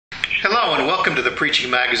Hello and welcome to the Preaching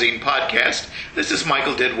Magazine podcast. This is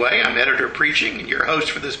Michael Duduit. I'm editor of Preaching and your host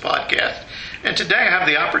for this podcast. And today I have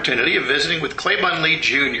the opportunity of visiting with Claybon Lea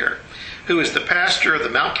Jr., who is the pastor of the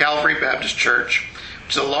Mount Calvary Baptist Church,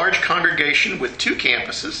 which is a large congregation with two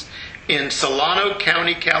campuses in Solano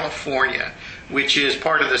County, California, which is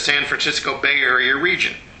part of the San Francisco Bay Area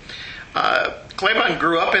region. Claybon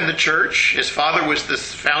grew up in the church. His father was the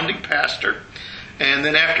founding pastor. And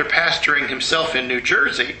then after pastoring himself in New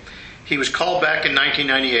Jersey, he was called back in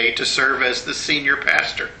 1998 to serve as the senior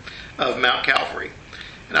pastor of Mount Calvary.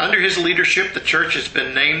 And under his leadership, the church has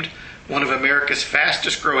been named one of America's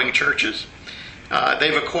fastest growing churches.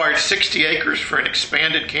 They've acquired 60 acres for an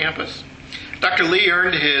expanded campus. Dr. Lea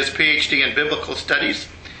earned his PhD in Biblical Studies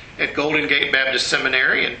at Golden Gate Baptist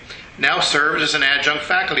Seminary and now serves as an adjunct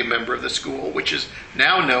faculty member of the school, which is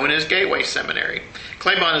now known as Gateway Seminary.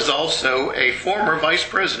 Claybon is also a former vice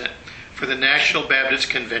president for the National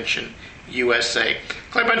Baptist Convention, USA.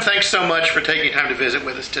 Claybon, thanks so much for taking time to visit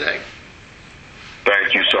with us today.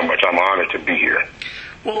 Thank you so much. I'm honored to be here.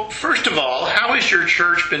 Well, first of all, how has your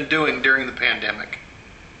church been doing during the pandemic?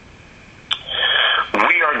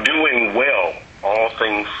 We are doing well, all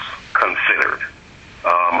things considered.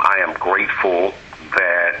 I am grateful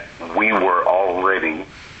that we were already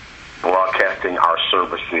broadcasting our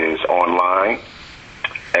services online,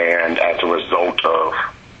 and as a result of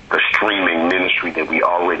the streaming ministry that we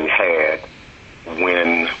already had,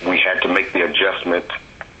 when we had to make the adjustment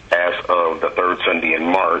as of the third Sunday in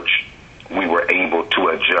March, we were able to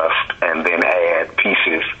adjust and then add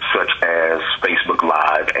pieces such as Facebook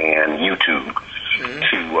Live and YouTube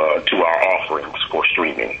to our offerings for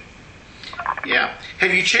streaming. Yeah.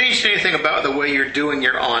 Have you changed anything about the way you're doing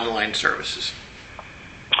your online services?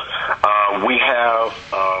 We have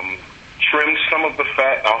trimmed some of the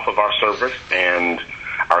fat off of our service, and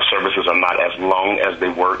our services are not as long as they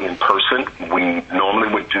were in person. We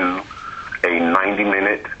normally would do a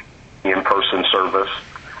 90-minute in-person service,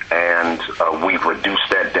 and we've reduced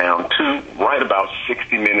that down to right about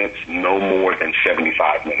 60 minutes, no more than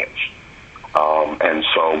 75 minutes. And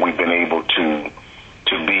so we've been able to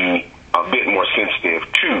be a bit more sensitive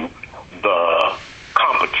to the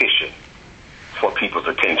competition for people's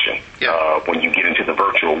attention. Yeah. When you get into the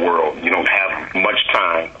virtual world, you don't have much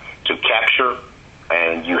time to capture,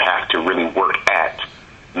 and you have to really work at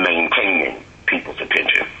maintaining people's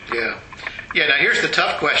attention. Yeah. Yeah, now here's the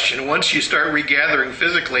tough question. Once you start regathering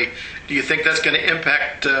physically, do you think that's going to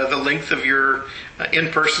impact the length of your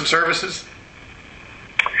in-person services?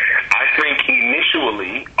 I think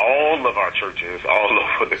initially all of our churches all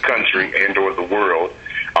over the country and or the world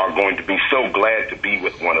are going to be so glad to be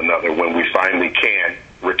with one another when we finally can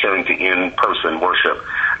return to in-person worship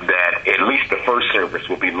that at least the first service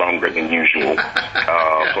will be longer than usual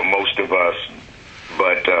for most of us,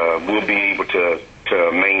 but we'll be able to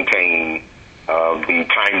maintain the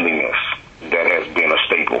timeliness that has been a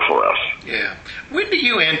staple for us. Yeah. When do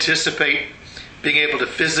you anticipate being able to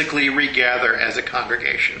physically regather as a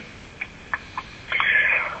congregation?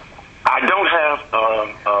 I don't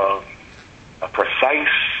have a precise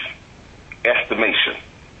estimation.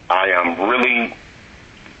 I am really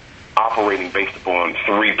operating based upon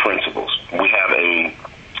three principles. We have a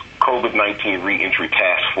COVID-19 reentry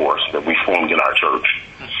task force that we formed in our church,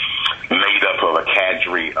 made up of a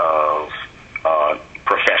cadre of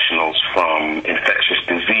professionals from infectious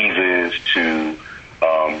diseases to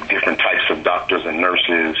different types of doctors and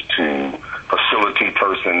nurses to facility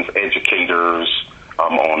persons, educators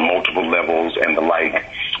on multiple levels and the like.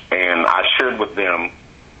 And I shared with them,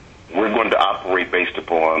 we're going to operate based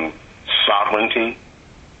upon sovereignty,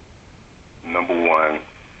 number one,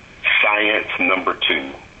 science, number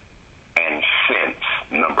two, and sense,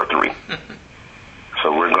 number three.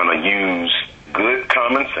 So we're going to use good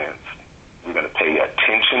common sense. We're going to pay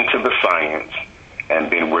attention to the science,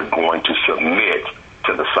 and then we're going to submit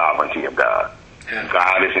to the sovereignty of God. Yeah.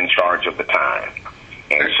 God is in charge of the time.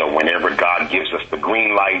 And so whenever God gives us the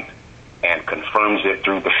green light and confirms it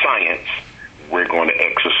through the science, we're going to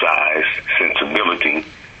exercise sensibility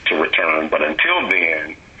to return. But until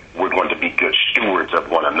then, we're going to be good stewards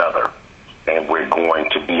of one another, and we're going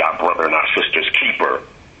to be our brother and our sister's keeper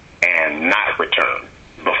and not return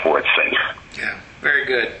before it's safe. Yeah, very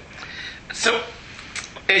good. So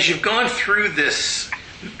as you've gone through this,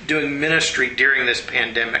 doing ministry during this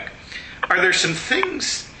pandemic, are there some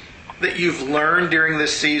things that you've learned during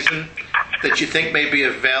this season that you think may be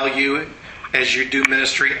of value as you do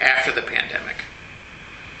ministry after the pandemic?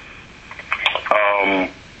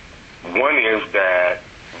 One is that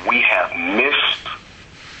we have missed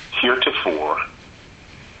heretofore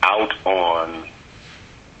out on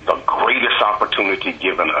the greatest opportunity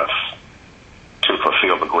given us to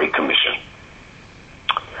fulfill the Great Commission.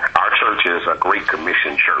 Our church is a Great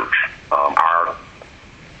Commission church. Our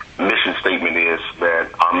mission statement is that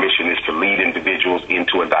our mission is to lead individuals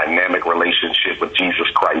into a dynamic relationship with Jesus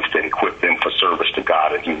Christ and equip them for service to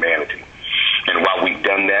God and humanity. And while we've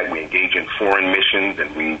done that, we engage in foreign missions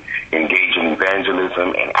and we engage in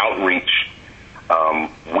evangelism and outreach.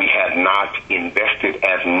 We have not invested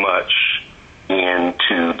as much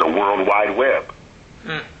into the World Wide Web.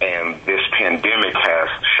 And this pandemic has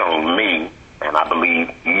shown me, and I believe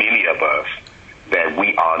many of us, that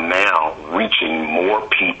we are now reaching more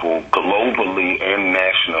people globally and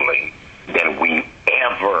nationally than we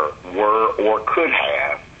ever were or could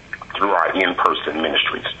have through our in-person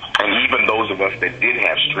ministries. And even those of us that did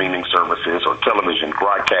have streaming services or television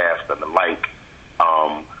broadcasts and the like,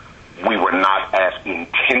 we were not as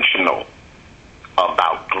intentional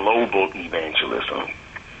about global evangelism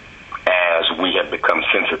as we have become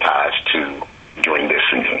sensitized to during this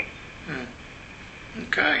season.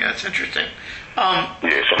 Okay, that's interesting. Yeah,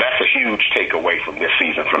 so that's a huge takeaway from this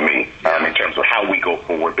season for me, in terms of how we go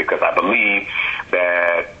forward, because I believe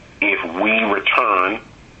that if we return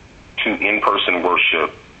to in-person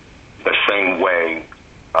worship the same way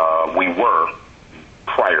we were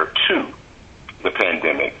prior to the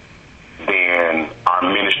pandemic, then our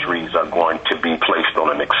ministries are going to be placed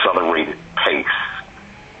on an accelerated pace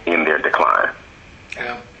in their decline.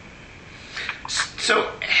 Yeah.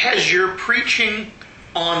 So has your preaching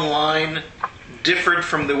online differed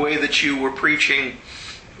from the way that you were preaching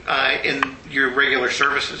in your regular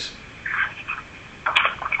services?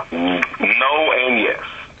 No and yes.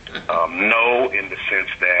 No, in the sense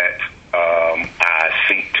that I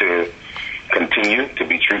seek to continue to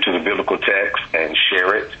be true to the biblical text and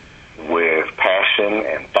share it with passion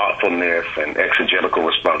and thoughtfulness and exegetical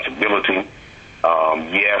responsibility.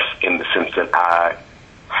 Yes, in the sense that I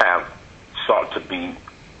have sought to be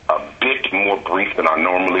a bit more brief than I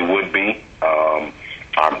normally would be.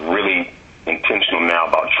 I'm really intentional now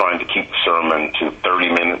about trying to keep the sermon to 30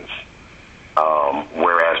 minutes,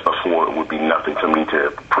 whereas before it would be nothing for me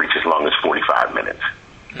to preach as long as 45 minutes.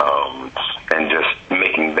 And just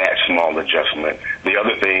making that small adjustment. The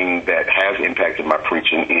other thing that has impacted my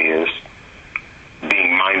preaching is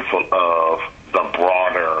being mindful of the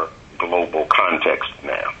broader global context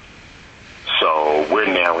now. So we're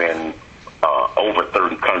now in over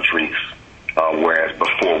 30 countries, whereas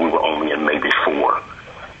before we were only in maybe 4.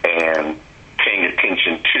 And paying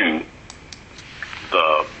attention to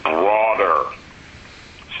the broader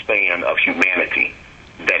span of humanity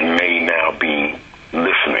that may now be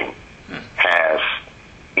listening has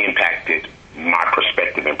impacted my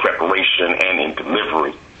perspective in preparation and in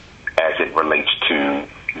delivery as it relates to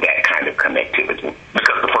that kind of connectivity.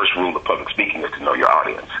 Because the first rule of public speaking is to know your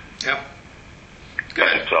audience. Yep. Good.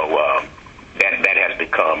 And so that has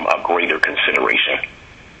become a greater consideration.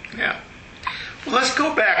 Yeah. Well, let's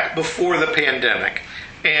go back before the pandemic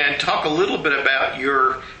and talk a little bit about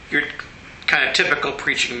your kind of typical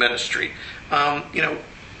preaching ministry.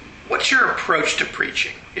 What's your approach to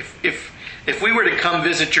preaching? If we were to come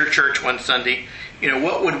visit your church one Sunday,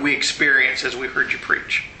 what would we experience as we heard you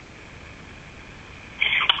preach?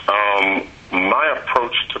 My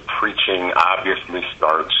approach to preaching obviously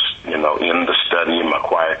starts, in the study, in my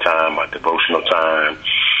quiet time, my devotional time,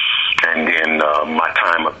 and then my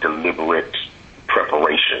time of deliberate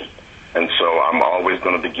preparation. And so I'm always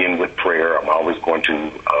going to begin with prayer. I'm always going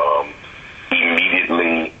to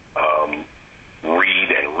immediately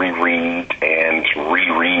read and reread and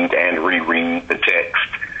reread and reread the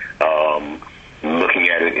text, looking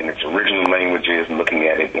at it in its original languages, looking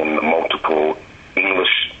at it in the multiple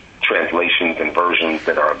English translations and versions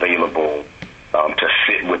that are available, to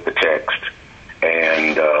sit with the text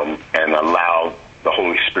and allow the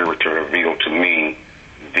Holy Spirit to reveal to me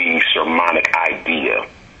the sermonic idea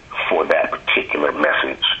for that particular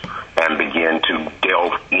message, and begin to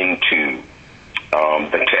delve into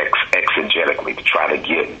the text exegetically to try to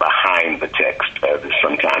get behind the text, as is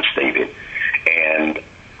sometimes stated. And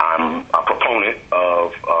I'm a proponent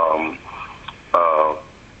of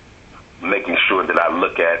making sure that I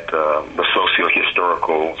look at the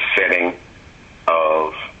socio-historical setting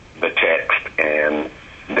of the text, and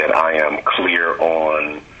that I am clear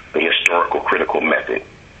on the historical critical method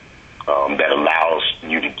that allows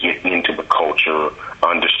you to get into the culture,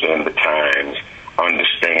 understand the times,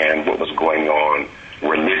 understand what was going on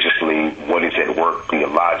religiously, what is at work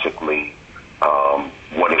theologically,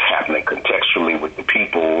 what is happening contextually with the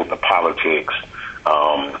people, the politics,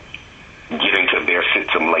 get into their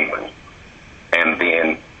system labeling. And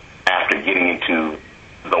then after getting into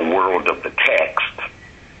the world of the text,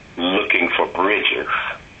 looking for bridges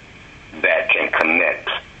that can connect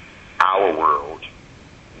our world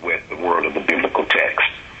with the world of the biblical text,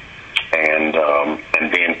 and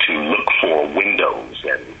then to look for windows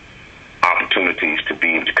and opportunities to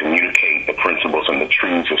be able to communicate the principles and the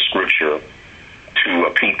truths of Scripture to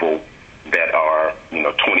a people that are,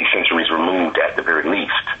 20 centuries removed at the very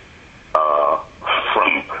least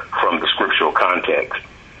from the scriptural context,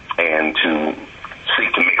 and to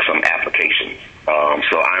seek to make some applications.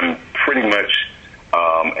 So I'm pretty much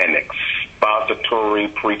an expository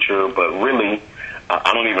preacher, but really,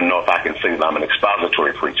 I don't even know if I can say that I'm an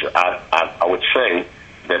expository preacher. I would say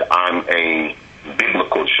that I'm a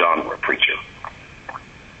biblical genre preacher.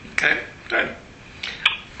 Okay, good.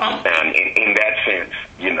 And in that sense,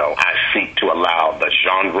 I seek to allow the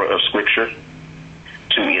genre of Scripture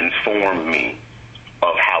to inform me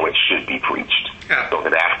of how it should be preached. Yeah. So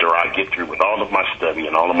that after I get through with all of my study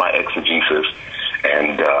and all of my exegesis,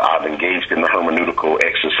 and I've engaged in the hermeneutical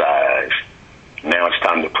exercise, now it's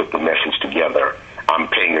time to put the message together. I'm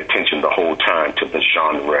paying attention the whole time to the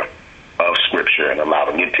genre of Scripture and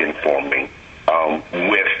allowing it to inform me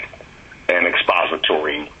with an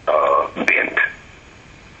expository bent.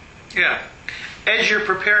 Yeah. As you're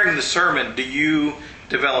preparing the sermon, do you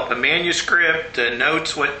develop a manuscript,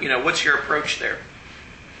 notes? What's your approach there?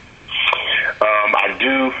 I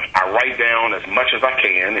do. I write down as much as I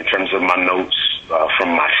can in terms of my notes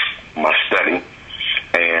from my study,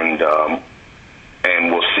 and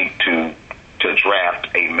will seek to draft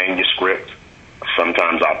a manuscript.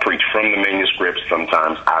 Sometimes I'll preach from the manuscript.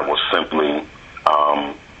 Sometimes I will simply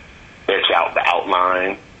etch out the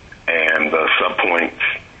outline and the subpoints.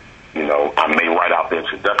 I may write out the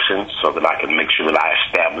introduction so that I can make sure that I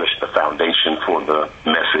establish the foundation for the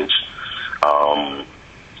message.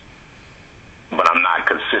 But I'm not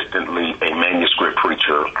consistently a manuscript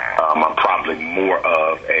preacher. I'm probably more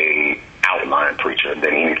of a outline preacher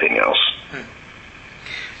than anything else.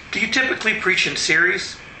 Do you typically preach in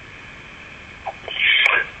series?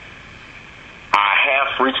 I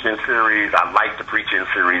have preached in series. I like to preach in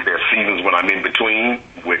series. There are seasons when I'm in between,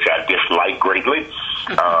 which I dislike greatly.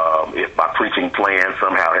 If my preaching plan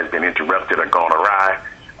somehow has been interrupted or gone awry.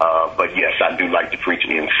 But yes, I do like to preach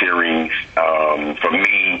in series. For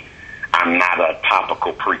me, I'm not a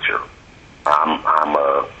topical preacher. I'm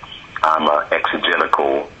a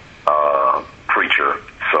exegetical preacher.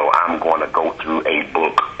 So I'm going to go through a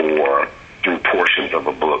book or through portions of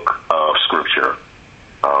a book of Scripture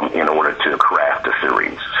in order to craft a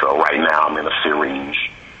series. So right now I'm in a series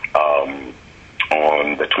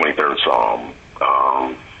on the 23rd Psalm.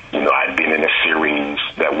 I'd been in a series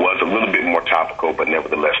that was a little bit more topical, but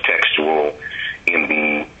nevertheless textual in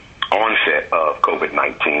the onset of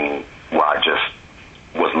COVID-19, where I just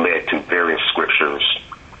was led to various scriptures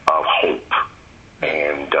of hope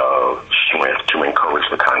and strength to encourage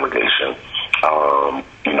the congregation.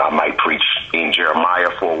 I might preach in Jeremiah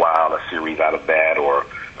for a while, a series out of that, or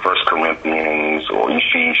 1 Corinthians, or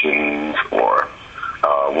Ephesians, or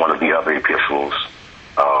one of the other epistles,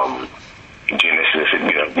 Genesis,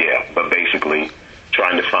 but basically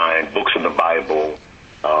trying to find books of the Bible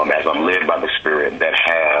as I'm led by the Spirit that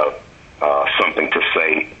have something to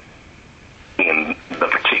say in the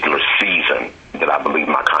particular season that I believe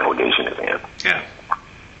my congregation is in. Yeah.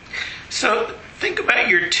 So think about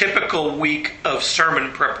your typical week of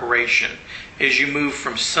sermon preparation as you move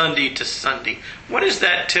from Sunday to Sunday. What does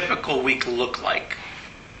that typical week look like?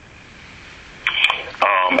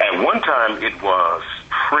 At one time, it was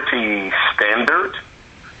pretty standard.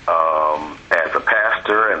 As a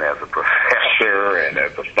pastor and as a professor and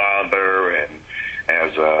as a father and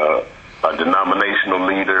as a denominational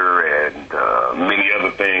leader and many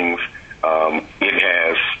other things, it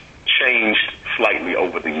has changed slightly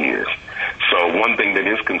over the years. So one thing that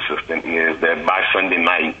is consistent is that by Sunday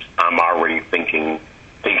night, I'm already thinking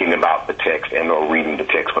about the text and or reading the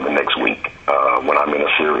text for the next week when I'm in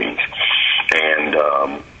a series. And,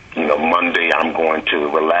 Monday I'm going to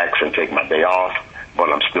relax and take my day off,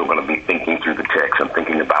 but I'm still going to be thinking through the text and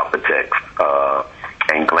thinking about the text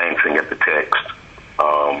and glancing at the text.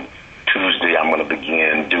 Tuesday I'm going to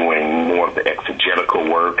begin doing more of the exegetical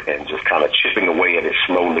work and just kind of chipping away at it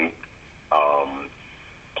slowly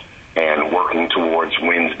and working towards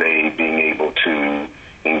Wednesday being able to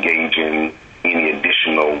engage in any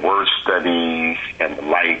additional word studies and the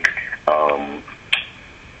like.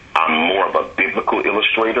 I'm more of a biblical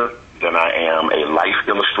illustrator than I am a life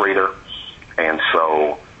illustrator. And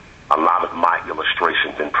so a lot of my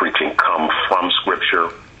illustrations in preaching come from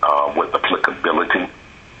Scripture with applicability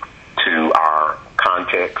to our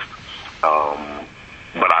context.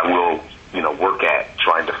 But I will, work at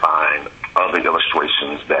trying to find other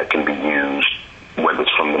illustrations that can be used, whether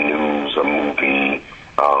it's from the news, a movie,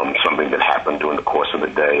 something that happened during the course of the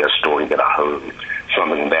day, a story that I heard,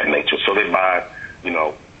 something of that nature. So that by,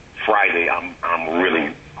 Friday, I'm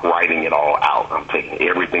really writing it all out. I'm taking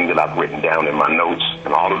everything that I've written down in my notes,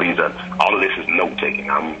 and all of this is note taking.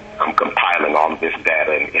 I'm compiling all of this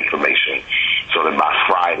data and information, so that by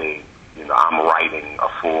Friday, I'm writing a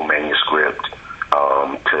full manuscript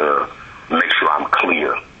to make sure I'm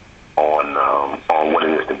clear on what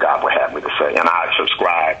it is that God would have me to say. And I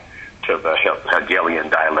subscribe to the Hegelian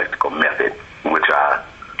dialectical method, which I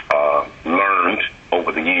learned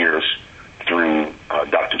over the years through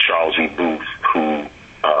Dr. Charles E. Booth, who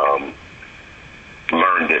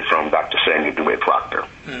learned it from Dr. Samuel DeWitt Proctor.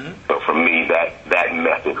 Mm-hmm. So for me, that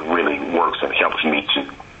method really works and helps me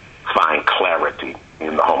to find clarity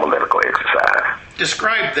in the homiletical exercise.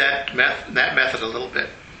 Describe that method a little bit.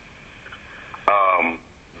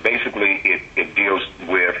 Basically, it deals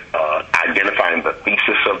with identifying the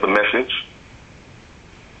thesis of the message,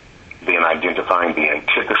 then identifying the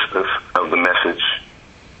antithesis of the message,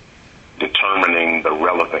 determining the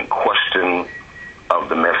relevant question of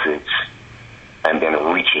the message, and then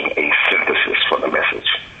reaching a synthesis for the message.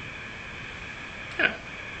 Yeah.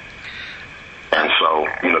 And so,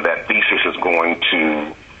 that thesis is going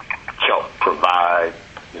to help provide,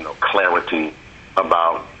 clarity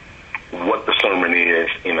about what the sermon is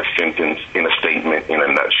in a sentence, in a statement, in a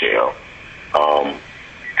nutshell.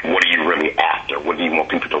 What are you really after? What do you want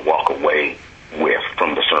people to walk away with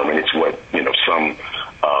from the sermon? It's what, some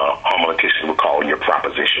homileticians would call your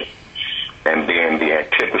proposition. And then the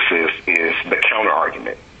antithesis is the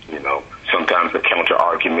counter-argument. Sometimes the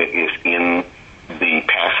counter-argument is in the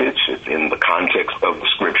passage, it's in the context of the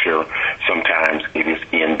scripture. Sometimes it is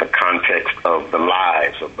in the context of the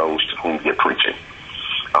lives of those to whom you're preaching.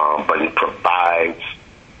 But it provides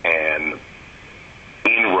an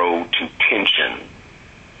inroad to tension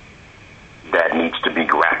that needs to be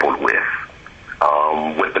grappled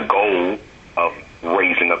with the goal of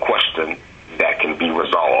raising a question that can be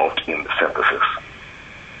resolved in the synthesis.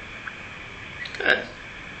 Good.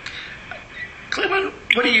 Claybon,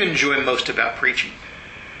 what do you enjoy most about preaching?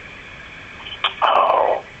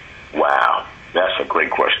 Oh, wow. That's a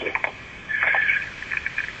great question.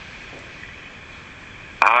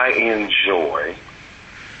 I enjoy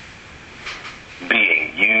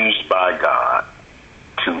being used by God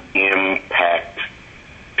to impact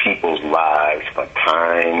people's lives for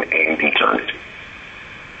time and eternity.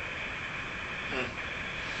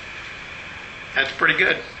 That's pretty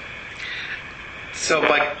good. So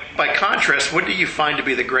by contrast, what do you find to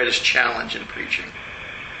be the greatest challenge in preaching?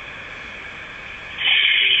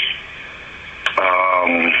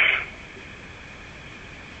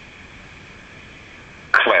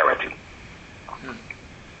 Clarity.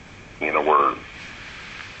 In a word.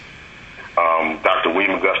 Dr.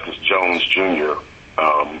 William Augustus Jones Jr.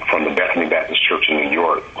 From the Bethany Baptist Church in New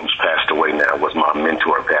York, who's passed away now, was my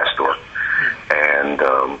mentor pastor.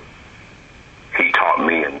 And he taught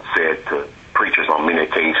me and said to preachers on many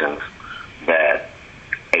occasions that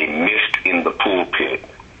a mist in the pulpit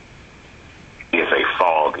is a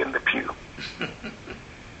fog in the pew.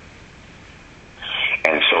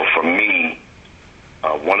 And so for me,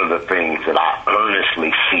 one of the things that I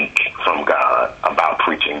earnestly seek from God about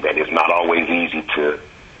preaching that is not always easy to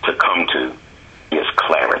come to is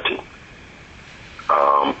clarity.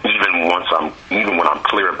 Even when I'm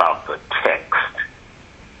clear about the text,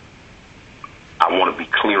 I want to be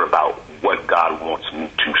clear about what God wants me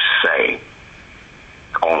to say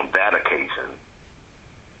on that occasion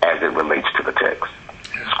as it relates to the text.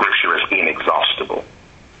 Scripture is inexhaustible.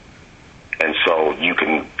 And so you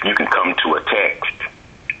can come to a text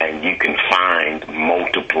and you can find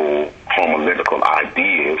multiple homiletical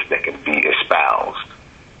ideas that can be espoused.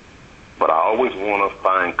 But I always want to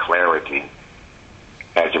find clarity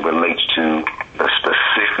as it relates to the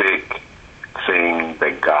specific thing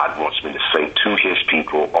that God wants me to say to his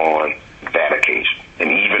people on that occasion.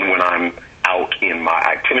 And even when I'm out in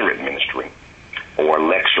my itinerant ministry or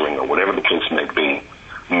lecturing or whatever the case may be,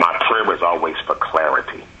 my prayer is always for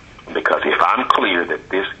clarity. Because if I'm clear that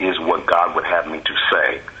this is what God would have me to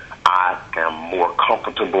say, I am more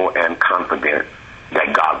comfortable and confident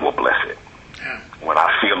that God will bless it. Yeah. When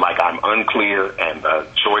I feel like I'm unclear and the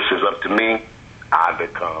choice is up to me, I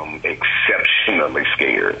become exceptionally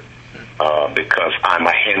scared because I'm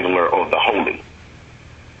a handler of the holy.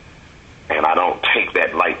 And I don't take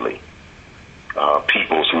that lightly.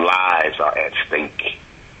 People's lives are at stake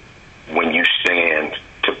when you stand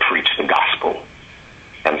to preach the gospel.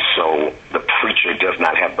 And so the preacher does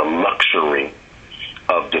not have the luxury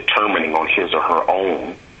of determining on his or her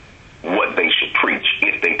own what they should preach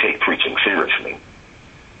if they take preaching seriously.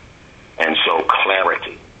 And so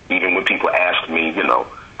clarity, even when people ask me,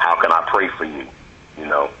 how can I pray for you?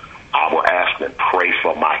 I will ask them, pray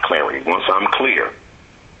for my clarity. Once I'm clear,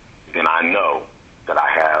 then I know that I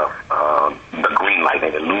have the green light,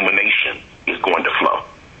 and illumination is going to flow.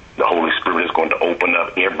 The Holy Spirit is going to open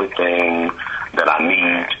up everything that I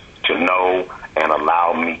need to know and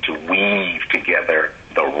allow me to weave together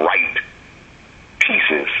the right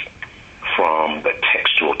pieces from the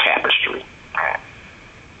textual tapestry.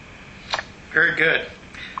 Very good.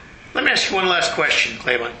 Let me ask you one last question,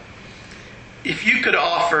 Claybon. If you could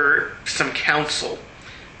offer some counsel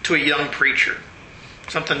to a young preacher,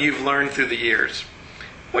 something you've learned through the years,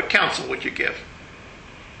 what counsel would you give?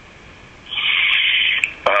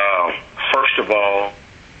 First of all,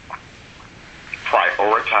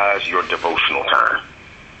 prioritize your devotional time.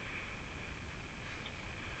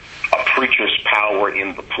 A preacher's power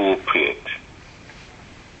in the pulpit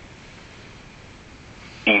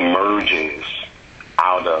emerges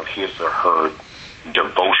out of his or her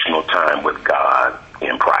devotional time with God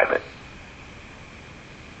in private.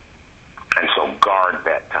 And so guard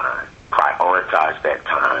that time, prioritize that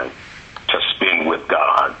time to spend with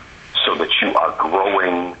God so that you are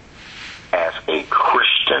growing as a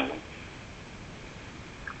Christian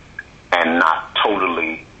and not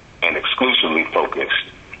totally and exclusively focused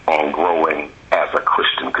on growing as a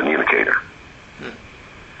Christian communicator.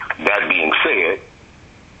 That being said,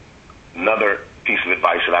 another piece of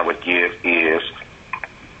advice that I would give is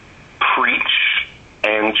preach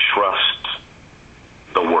and trust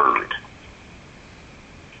the word.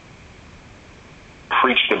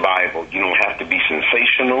 Preach the Bible. You don't have to be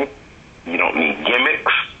sensational. You don't need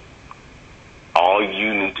gimmicks. All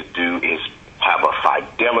you need to do is have a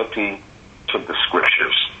fidelity to the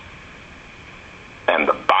scriptures, and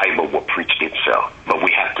the Bible will preach itself. But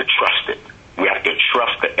we have to trust it. We have to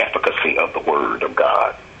trust the efficacy of the Word of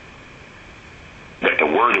God. That the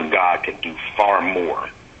Word of God can do far more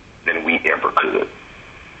than we ever could.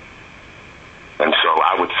 And so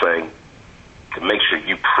I would say to make sure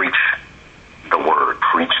you preach the Word,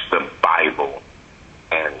 preach the Bible,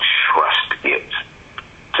 and trust it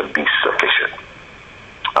to be sufficient.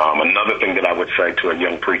 Another thing that I would say to a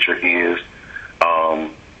young preacher is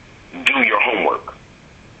do your homework.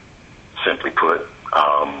 Simply put,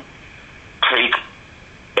 take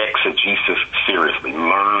exegesis seriously.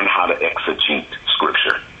 Learn how to exegete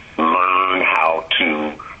Scripture. Learn how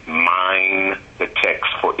to mine the text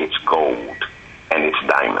for its gold and its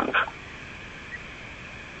diamonds.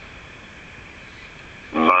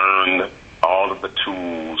 Learn all of the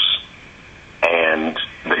tools and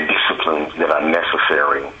the disciplines that are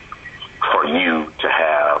necessary for you to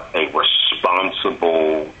have a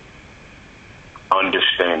responsible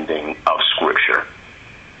understanding of Scripture.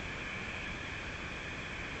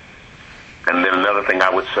 And then another thing I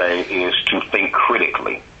would say is to think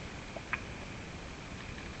critically.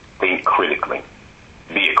 Think critically.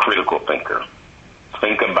 Be a critical thinker.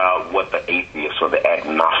 Think about what the atheist or the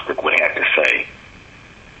agnostic would have to say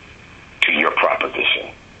to your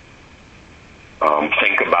proposition.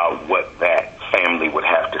 Think about what that family would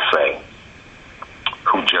have to say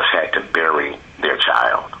who just had to bury their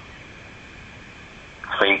child.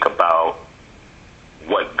 Think about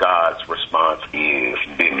what God's response is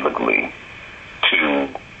biblically to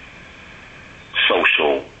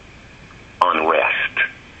social unrest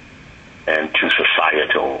and to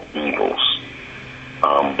societal evils.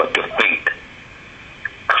 But to think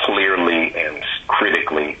clearly and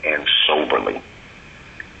critically and soberly.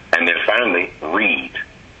 And then finally, read.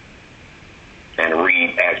 And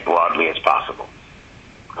read as broadly as possible.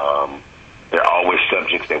 There are always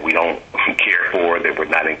subjects that we don't care for, that we're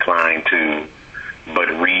not inclined to, but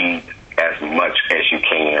read as much as you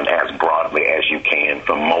can, as broadly as you can,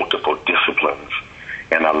 from multiple disciplines,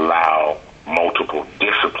 and allow multiple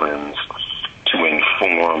disciplines to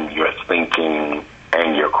inform your thinking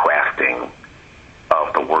and your crafting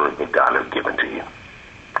of the word that God has given to you.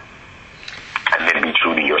 And then be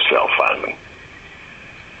true to yourself, finally.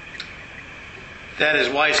 That is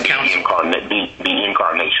wise counsel. Be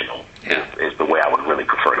incarnational. Yeah. Is the way I would really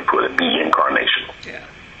prefer to put it. Be incarnational. Yeah,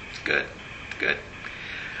 it's good. Good.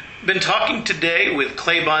 Been talking today with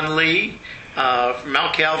Claybon Lea from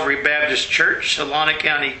Mount Calvary Baptist Church, Solana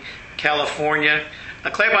County, California.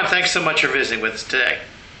 Claybon, thanks so much for visiting with us today.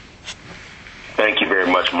 Thank you very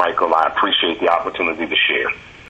much, Michael. I appreciate the opportunity to share.